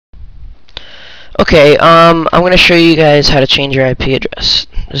Okay, I'm going to show you guys how to change your IP address.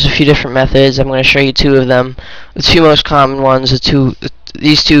 There's a few different methods. I'm going to show you two of them. The two most common ones,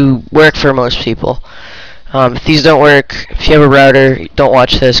 these two work for most people. If these don't work, if you have a router, don't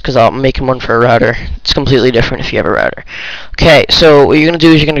watch this because I'll make one for a router. It's completely different if you have a router. Okay, so what you're going to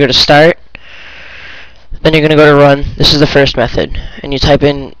do is you're going to go to Start, then you're going to go to Run. This is the first method. And you type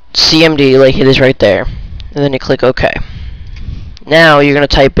in CMD like it is right there. And then you click OK. Now you're going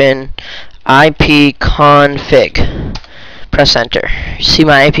to type in ipconfig. Press enter. You see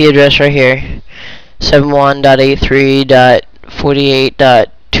my IP address right here,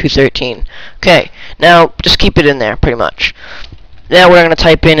 71.83.48.213. Okay, now just keep it in there pretty much. Now what I'm going to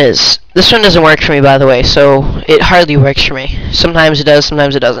type in is, this one doesn't work for me by the way, so it hardly works for me. Sometimes it does,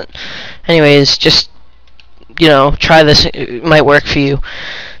 sometimes it doesn't. Anyways, just, try this, it might work for you.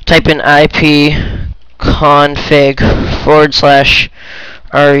 Type in ipconfig/release,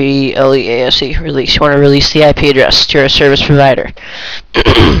 release. You want to release the IP address to your service provider.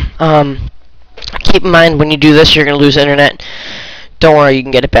 Keep in mind when you do this, you're going to lose internet. Don't worry, you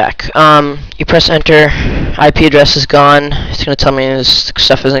can get it back. You press enter, IP address is gone. It's going to tell me this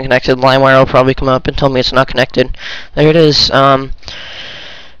stuff isn't connected. LimeWire will probably come up and tell me it's not connected. There it is.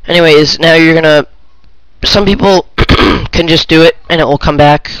 Anyways, now you're going to, some people can just do it and it will come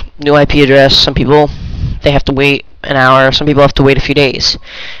back, new IP address. Some people, they have to wait an hour. Some people have to wait a few days.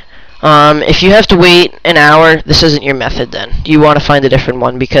 If you have to wait an hour, this isn't your method then. You want to find a different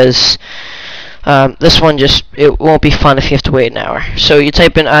one because this one it won't be fun if you have to wait an hour. So you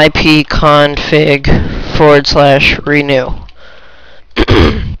type in ipconfig/renew.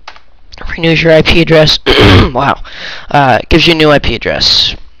 Renews your IP address. Wow. It gives you a new IP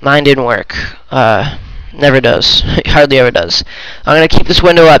address. Mine didn't work. Never does. It hardly ever does. I'm going to keep this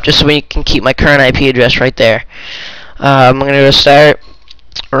window up just so we can keep my current IP address right there. I'm going to go Start,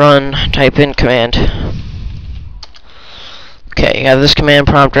 Run, type in command. Okay, you have this command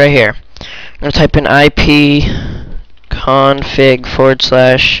prompt right here. I'm going to type in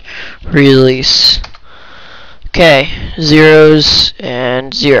ipconfig/release. Okay, zeros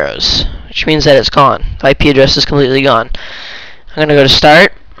and zeros, which means that it's gone. The IP address is completely gone. I'm going to go to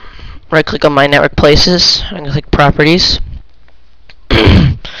Start, right click on my network places, I'm going to click Properties.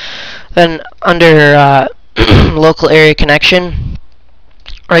 Then under local area connection,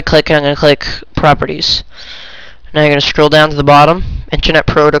 right click and I'm going to click Properties. Now you're going to scroll down to the bottom, Internet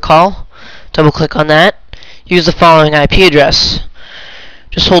Protocol, double click on that, use the following IP address.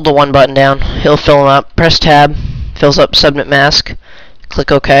 Just hold the one button down, it'll fill them up, press tab, fills up subnet mask, click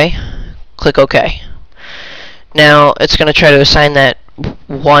OK, click OK. Now it's going to try to assign that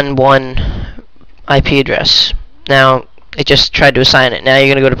 1 IP address. Now it just tried to assign it. Now you're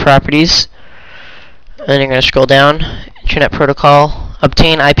going to go to Properties, and then you're going to scroll down, Internet Protocol,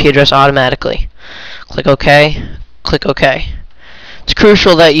 obtain IP address automatically. Click OK, click OK. It's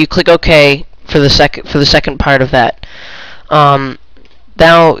crucial that you click OK for the second part of that.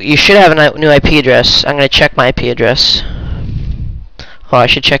 Now you should have a new IP address. I'm going to check my IP address. Oh, I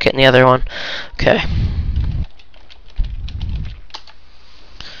should check it in the other one. Okay.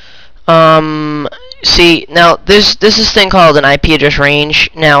 See, now there's this thing called an IP address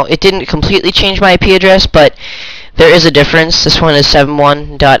range. Now it didn't completely change my IP address, but there is a difference. This one is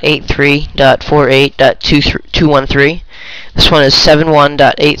 71.83.48.213. This one is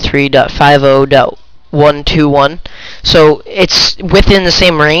 71.83.50.121. So it's within the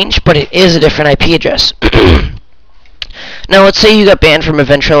same range, but it is a different IP address. Now let's say you got banned from a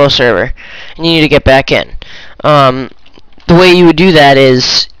Ventrilo server and you need to get back in. The way you would do that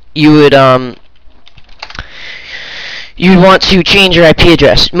is you would want to change your IP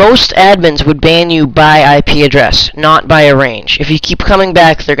address. Most admins would ban you by IP address, not by a range. If you keep coming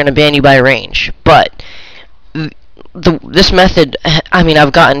back, they're going to ban you by range. But this method, I mean,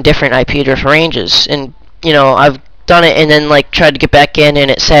 I've gotten different IP address ranges, and I've done it and then tried to get back in,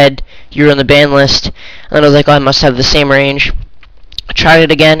 and it said you're on the ban list, and then I was like, oh, I must have the same range. I tried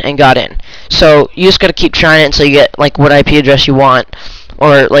it again and got in. So you just got to keep trying it until you get what IP address you want,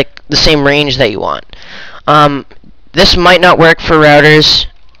 or the same range that you want. This might not work for routers,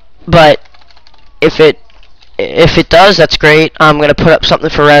 but if it does, that's great. I'm gonna put up something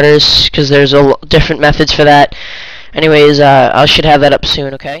for routers because there's different methods for that. Anyways, I should have that up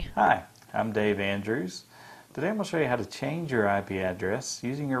soon. Okay. Hi, I'm Dave Andrews. Today I'm going to show you how to change your IP address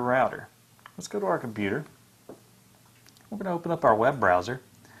using your router. Let's go to our computer. We're going to open up our web browser,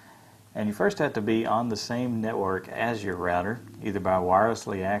 and you first have to be on the same network as your router, either by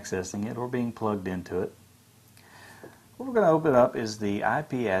wirelessly accessing it or being plugged into it. What we're going to open up is the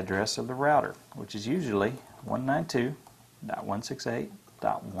IP address of the router, which is usually 192.168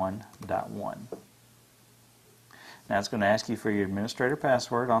 12.1.1. Now it's going to ask you for your administrator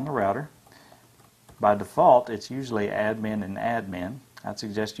password on the router. By default, it's usually admin and admin. I'd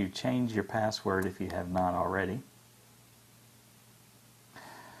suggest you change your password if you have not already.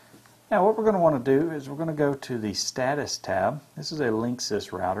 Now what we're going to want to do is we're going to go to the Status tab. This is a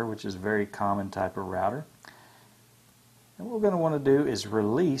Linksys router, which is a very common type of router. And what we're going to want to do is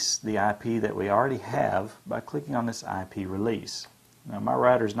release the IP that we already have by clicking on this IP release. Now my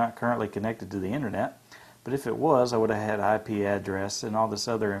router is not currently connected to the internet, but if it was, I would have had IP address and all this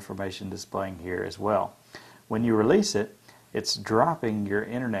other information displaying here as well. When you release it, it's dropping your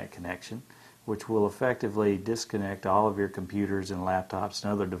internet connection, which will effectively disconnect all of your computers and laptops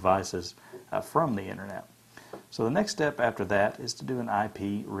and other devices from the internet. So the next step after that is to do an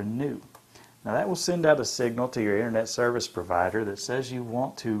IP renew. Now that will send out a signal to your internet service provider that says you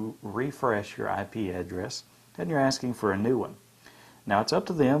want to refresh your IP address and you're asking for a new one. Now it's up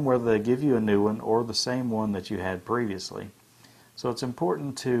to them whether they give you a new one or the same one that you had previously. So it's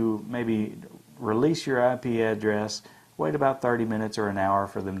important to maybe release your IP address, wait about 30 minutes or an hour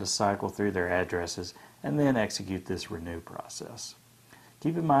for them to cycle through their addresses, and then execute this renew process.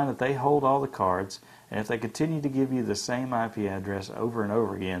 Keep in mind that they hold all the cards, and if they continue to give you the same IP address over and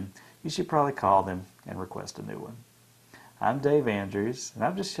over again, you should probably call them and request a new one. I'm Dave Andrews, and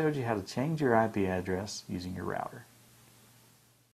I've just showed you how to change your IP address using your router.